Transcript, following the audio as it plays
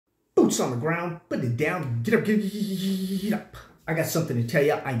boots on the ground, put it down, get up, get up. I got something to tell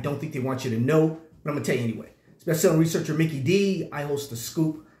you. I don't think they want you to know, but I'm going to tell you anyway. It's best-selling researcher Mickey D. I host The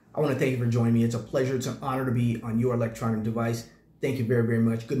Scoop. I want to thank you for joining me. It's a pleasure. It's an honor to be on your electronic device. Thank you very, very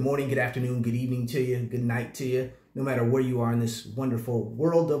much. Good morning, good afternoon, good evening to you, good night to you, no matter where you are in this wonderful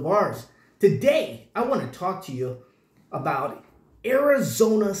world of ours. Today, I want to talk to you about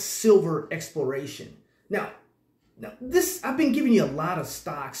Arizona silver exploration. Now, I've been giving you a lot of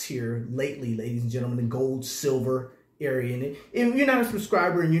stocks here lately, ladies and gentlemen, the gold, silver area. And if you're not a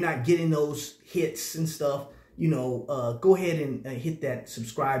subscriber and you're not getting those hits and stuff, go ahead and hit that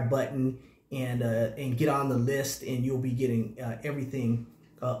subscribe button and get on the list, and you'll be getting everything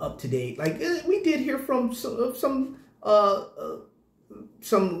up to date. Like we did hear from some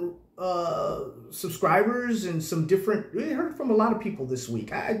subscribers and some different. We heard from a lot of people this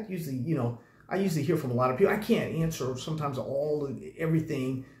week. I usually hear from a lot of people. I can't answer sometimes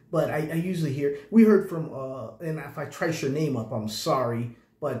everything, but I usually hear. We heard from, and if I trace your name up, I'm sorry,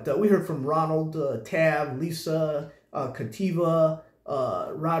 but we heard from Ronald, Tab, Lisa, Kativa,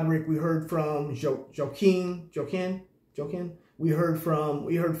 Roderick. We heard from Joaquin. We heard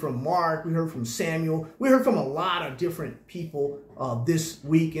from Mark. We heard from Samuel. We heard from a lot of different people this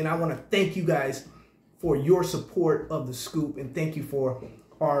week, and I want to thank you guys for your support of The Scoop, and thank you for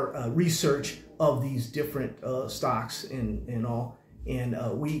our research of these different stocks and all. And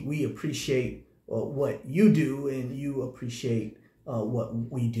we appreciate what you do, and you appreciate what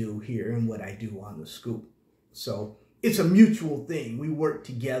we do here and what I do on The Scoop. So it's a mutual thing. We work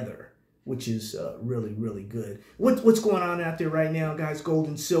together, which is really, really good. What's going on out there right now, guys? Gold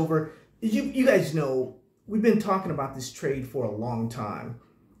and silver. You guys know we've been talking about this trade for a long time.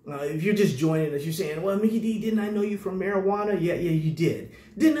 If you're just joining us, you're saying, well, Mickey D, didn't I know you from marijuana? Yeah, you did.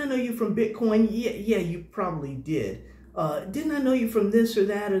 Didn't I know you from Bitcoin? Yeah, you probably did. Didn't I know you from this or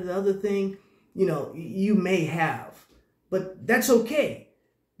that or the other thing? You may have. But that's okay,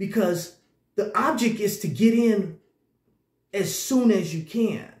 because the object is to get in as soon as you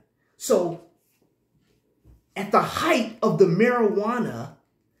can. So at the height of the marijuana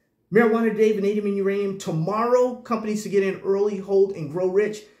today, vanadium and uranium, tomorrow, companies to get in early, hold, and grow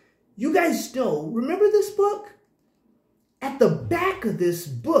rich. You guys know, remember this book? At the back of this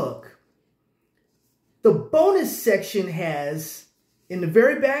book, the bonus section has, in the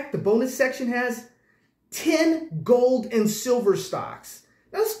very back, the bonus section has 10 gold and silver stocks.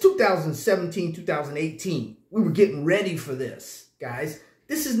 That's 2017, 2018. We were getting ready for this, guys.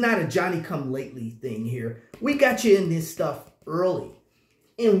 This is not a Johnny-come-lately thing here. We got you in this stuff early.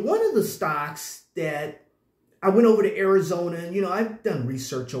 And one of the stocks that I went over to Arizona, and, I've done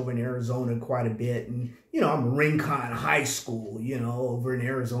research over in Arizona quite a bit. And, I'm Rincon High School, over in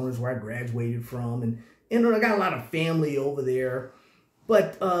Arizona is where I graduated from. And I got a lot of family over there.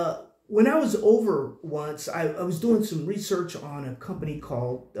 But when I was over once, I was doing some research on a company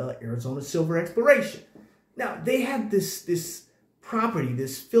called Arizona Silver Exploration. Now, they had this property,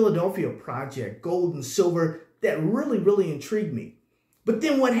 this Philadelphia project, gold and silver, that really, really intrigued me. But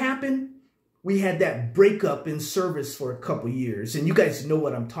then what happened? We had that breakup in service for a couple years. And you guys know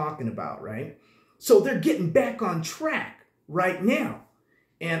what I'm talking about, right? So they're getting back on track right now.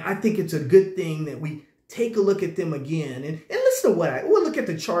 And I think it's a good thing that we take a look at them again. And listen to we'll look at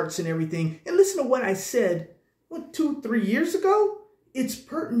the charts and everything. And listen to what I said, 2-3 years ago? It's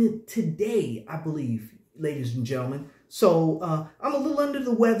pertinent today, I believe, ladies and gentlemen. So I'm a little under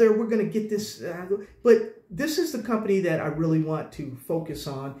the weather. We're going to get this. But this is the company that I really want to focus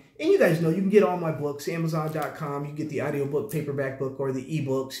on. And you guys know you can get all my books, Amazon.com. You can get the audiobook, paperback book, or the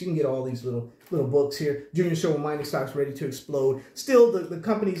ebooks. You can get all these little books here. Junior Show, Mining Stocks Ready to Explode. Still, the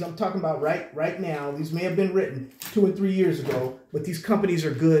companies I'm talking about right now, these may have been written 2 and 3 years ago, but these companies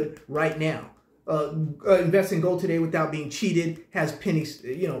are good right now. Invest in gold today without being cheated has pennies,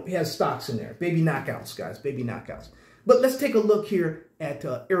 has stocks in there. Baby knockouts, guys, baby knockouts. But let's take a look here at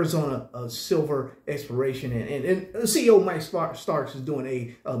Arizona Silver Exploration. And CEO Mike Starks is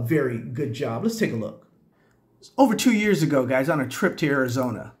doing a very good job. Let's take a look. Over 2 years ago, guys, on a trip to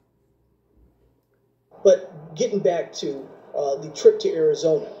Arizona. But getting back to the trip to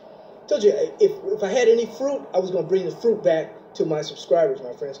Arizona, I told you, if I had any fruit, I was going to bring the fruit back to my subscribers,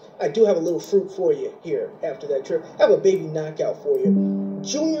 my friends. I do have a little fruit for you here after that trip. I have a baby knockout for you.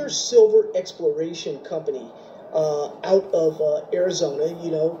 Junior Silver Exploration Company. Out of Arizona,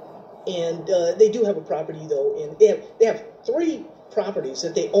 and they do have a property, though, and they have 3 properties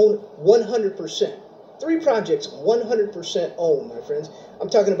that they own 100%. 3 projects 100% owned, my friends. I'm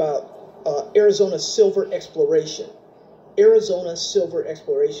talking about Arizona Silver Exploration. Arizona Silver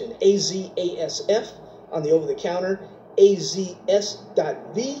Exploration, AZASF on the over-the-counter,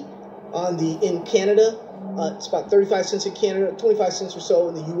 AZS.V, in Canada. It's about 35 cents in Canada, 25 cents or so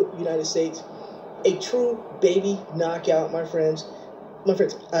in the United States. A true baby knockout, my friends. My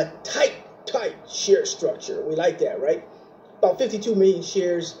friends, a tight share structure. We like that, right? About 52 million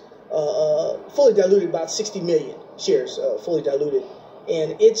shares, fully diluted, about 60 million shares, fully diluted.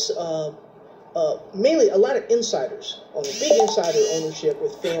 And it's mainly a lot of insiders, on a big insider ownership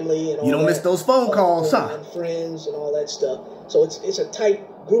with family and all that. You don't miss those phone calls, huh? And friends and all that stuff. So it's a tight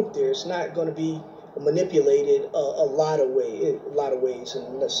group there. It's not going to be manipulated a lot of ways,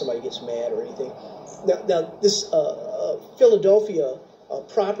 unless somebody gets mad or anything. Now this Philadelphia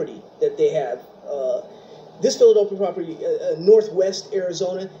property that they have, this Philadelphia property, Northwest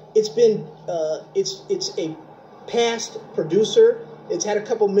Arizona, it's been it's a past producer. It's had a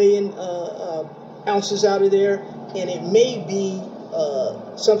couple million ounces out of there, and it may be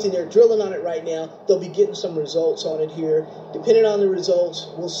something they're drilling on it right now. They'll be getting some results on it here. Depending on the results,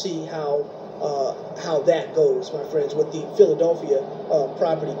 we'll see how that goes, my friends, with the Philadelphia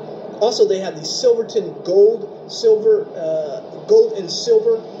property. Also, they have the Silverton gold and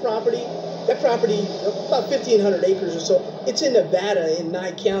silver property. That property, about 1,500 acres or so. It's in Nevada, in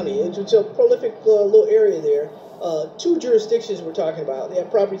Nye County. It's a prolific little area there. Two jurisdictions we're talking about. They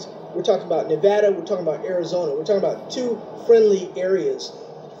have properties. We're talking about Nevada. We're talking about Arizona. We're talking about two friendly areas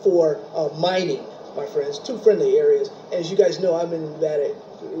for mining, my friends. Two friendly areas. And as you guys know, I'm in Nevada.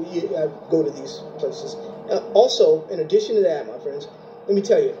 I go to these places. Also, in addition to that, my friends, let me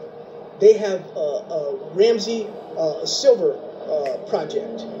tell you, they have a Ramsey silver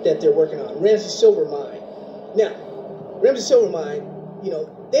project that they're working on. Ramsey Silver Mine. Now, Ramsey Silver Mine,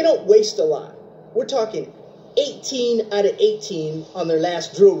 they don't waste a lot. We're talking 18 out of 18 on their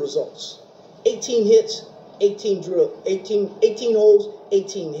last drill results. 18 hits, 18 holes,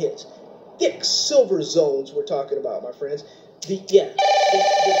 18 hits. Thick silver zones we're talking about, my friends. They've got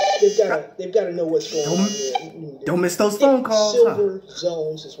to know what's going on here. Don't miss those phone calls. Silver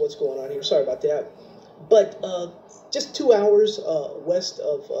zones is what's going on here. Sorry about that. But just 2 hours west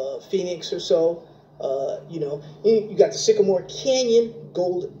of Phoenix or so, you got the Sycamore Canyon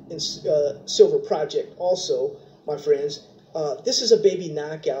Gold and Silver Project also, my friends. This is a baby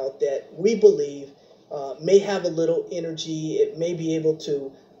knockout that we believe may have a little energy. It may be able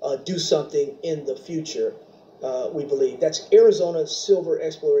to do something in the future. We believe that's Arizona Silver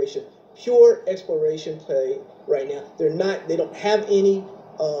Exploration, pure exploration play right now. They don't have any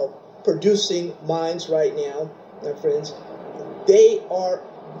producing mines right now, my friends. They've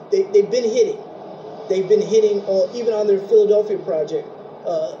been hitting. They've been hitting even on their Philadelphia project.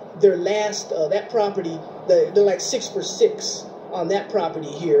 Their last that property, they're like 6 for 6 on that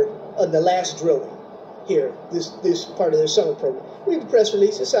property here on the last drilling here. This part of their summer program. Read the press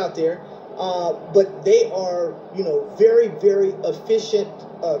release. It's out there. But they are, very, very efficient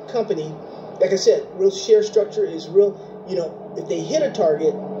company. Like I said, real share structure is real. If they hit a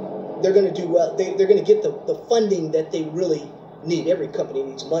target, they're going to do well. They're going to get the funding that they really need. Every company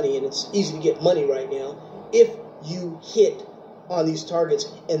needs money, and it's easy to get money right now if you hit on these targets,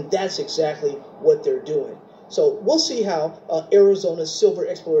 and that's exactly what they're doing. So we'll see how Arizona Silver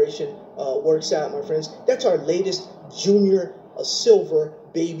Exploration works out, my friends. That's our latest junior silver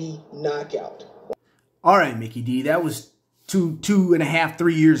baby knockout. All right, Mickey D, that was 2.5,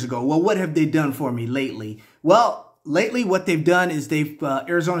 3 years ago. Well, what have they done for me lately? Well, lately what they've done is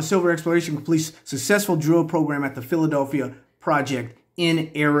Arizona Silver Exploration completes successful drill program at the Philadelphia project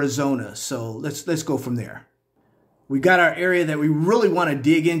in Arizona. So let's go from there. We got our area that we really want to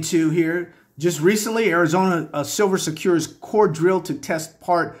dig into here. Just recently, Arizona Silver secures core drill to test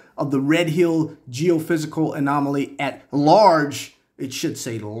part of the Red Hill geophysical anomaly at large Red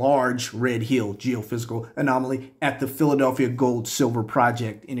Hill geophysical anomaly at the Philadelphia Gold Silver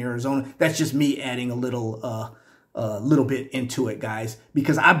Project in Arizona. That's just me adding a little bit into it, guys,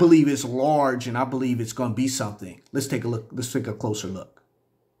 because I believe it's large and I believe it's going to be something. Let's take a look. Let's take a closer look.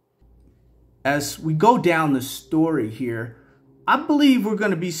 As we go down the story here, I believe we're going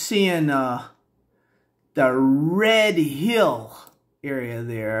to be seeing the Red Hill area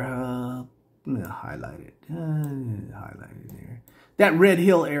there. I'm going to highlight it. Highlight it there. That Red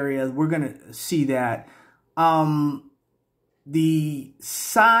Hill area, we're going to see that. The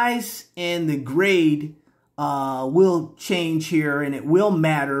size and the grade will change here, and it will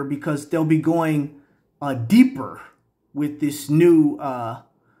matter because they'll be going deeper with this new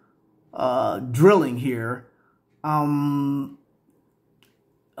drilling here.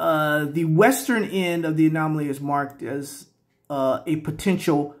 The western end of the anomaly is marked as a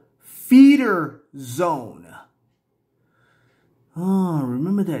potential feeder zone. Oh,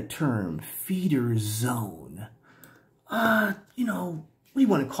 remember that term, feeder zone. What do you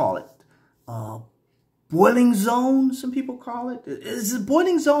want to call it? boiling zone, some people call it. Is the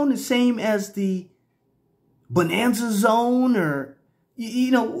boiling zone the same as the bonanza zone? Or,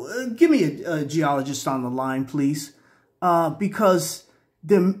 you know, give me a geologist on the line, please. Because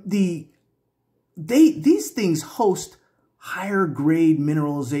these things host higher grade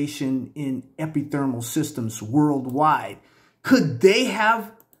mineralization in epithermal systems worldwide. Could they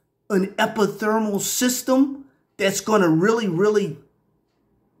have an epithermal system that's going to really, really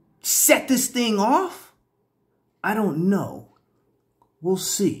set this thing off? I don't know. We'll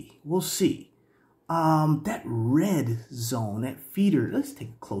see. We'll see. That red zone, that feeder, let's take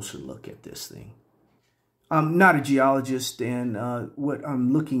a closer look at this thing. I'm not a geologist, and what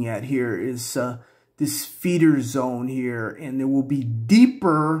I'm looking at here is this feeder zone here, and there will be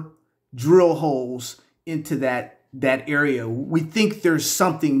deeper drill holes into that area. We think there's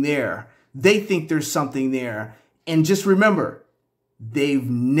something there. They think there's something there. And just remember, they've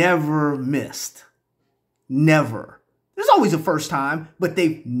never missed. Never. There's always a first time, but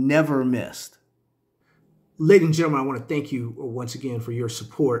they've never missed. Ladies and gentlemen, I want to thank you once again for your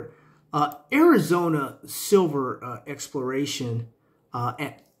support. Arizona silver exploration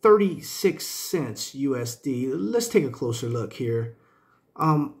at 36 cents USD. Let's take a closer look here.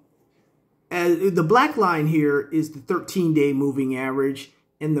 The black line here is the 13-day moving average,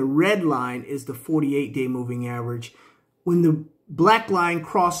 and the red line is the 48-day moving average. When the black line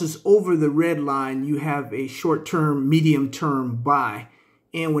crosses over the red line, you have a short-term, medium-term buy.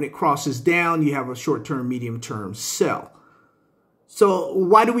 And when it crosses down, you have a short-term, medium-term sell. So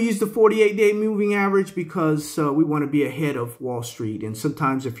why do we use the 48-day moving average? Because we want to be ahead of Wall Street. And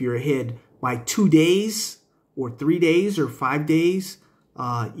sometimes if you're ahead by 2 days or 3 days or 5 days,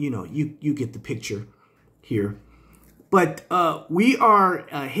 you know, you get the picture here. But we are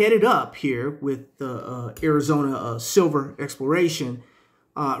headed up here with the Arizona silver exploration.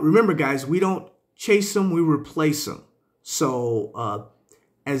 Remember, guys, we don't chase them, we replace them. So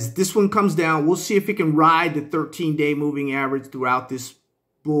as this one comes down, we'll see if it can ride the 13-day moving average throughout this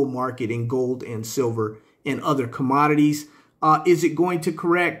bull market in gold and silver and other commodities. Is it going to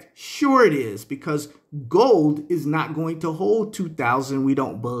correct? Sure it is, because gold is not going to hold 2,000, we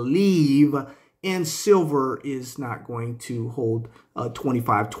don't believe, and silver is not going to hold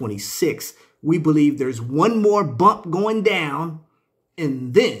 25, 26. We believe there's one more bump going down,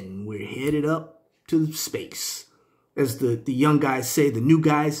 and then we're headed up to space. As the young guys say, the new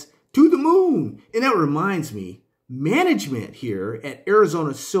guys, to the moon. And that reminds me, management here at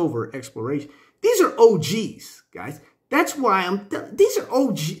Arizona Silver Exploration, these are OGs, guys. That's why these are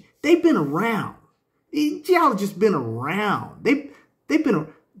OGs. They've been around. The geologists been around. They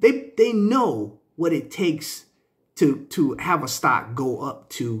know what it takes to have a stock go up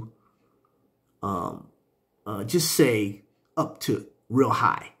to, just say up to real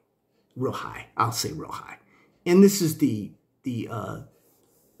high. I'll say real high. And this is this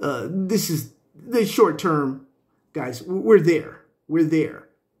is the short term, guys. We're there. We're there.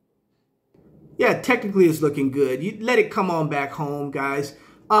 Yeah, technically it's looking good. You let it come on back home, guys.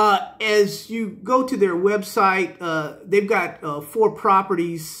 As you go to their website, they've got 4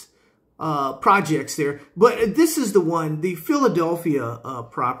 properties, projects there. But this is the one, the Philadelphia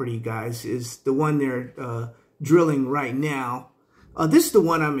property, guys, is the one they're drilling right now. This is the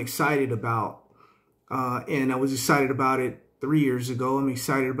one I'm excited about. And I was excited about it 3 years ago. I'm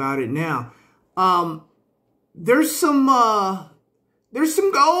excited about it now. There's some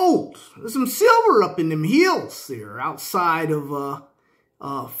gold, there's some silver up in them hills there outside of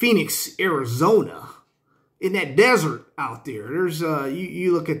Phoenix, Arizona, in that desert out there. There's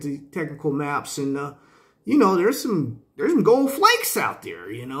you look at the technical maps, and you know, there's some gold flakes out there.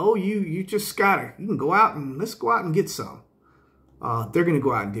 You know, you just gotta, you can go out and let's go out and get some. They're gonna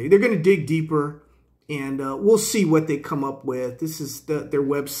go out and dig. They're gonna dig deeper. And we'll see what they come up with. This is their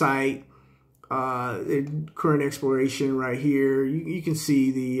website, their current exploration right here. You can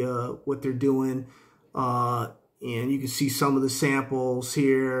see the what they're doing, and you can see some of the samples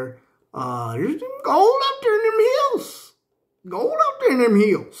here. There's gold up there in them hills. Gold up there in them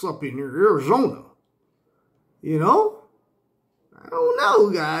hills up in Arizona. You know? I don't know,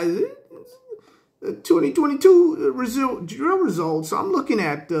 guys. 2022 drill results. I'm looking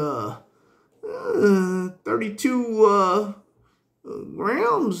at 32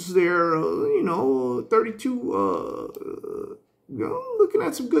 grams there, you know, 32, you know, looking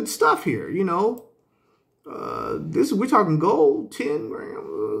at some good stuff here, you know. We're talking gold, 10 grams,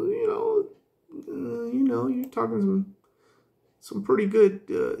 you know, you're talking some pretty good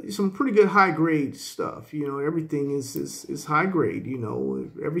high grade stuff, you know. Everything is high grade, you know.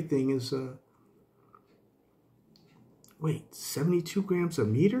 Everything is wait, 72 grams a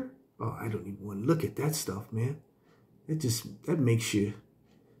meter? Oh, I don't even want to look at that stuff, man. That makes you,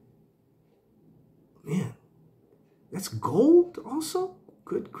 man, that's gold also?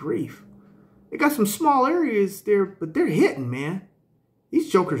 Good grief. They got some small areas there, but they're hitting, man.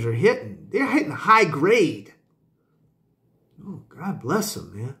 These jokers are hitting. They're hitting high grade. Oh, God bless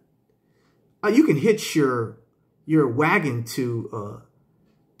them, man. You can hitch your wagon to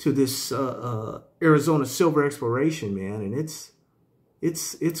this Arizona silver exploration, man, and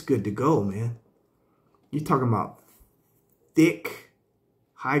it's good to go, man. You're talking about thick,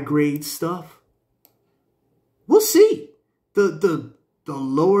 high grade stuff. We'll see. The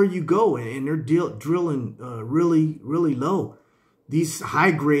lower you go, and they're drilling really, really low. These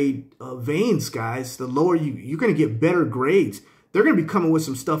high grade veins, guys, the lower you're going to get better grades. They're going to be coming with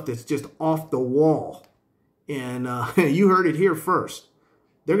some stuff that's just off the wall. And you heard it here first.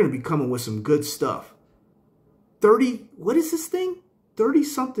 They're going to be coming with some good stuff. 30, what is this thing?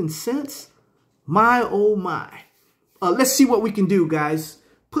 30-something cents? My, oh my. Let's see what we can do, guys.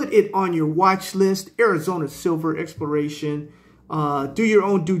 Put it on your watch list. Arizona Silver Exploration. Do your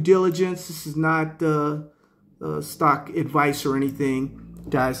own due diligence. This is not stock advice or anything,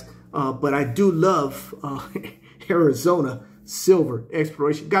 guys. But I do love Arizona Silver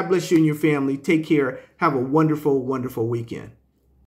Exploration. God bless you and your family. Take care. Have a wonderful, wonderful weekend.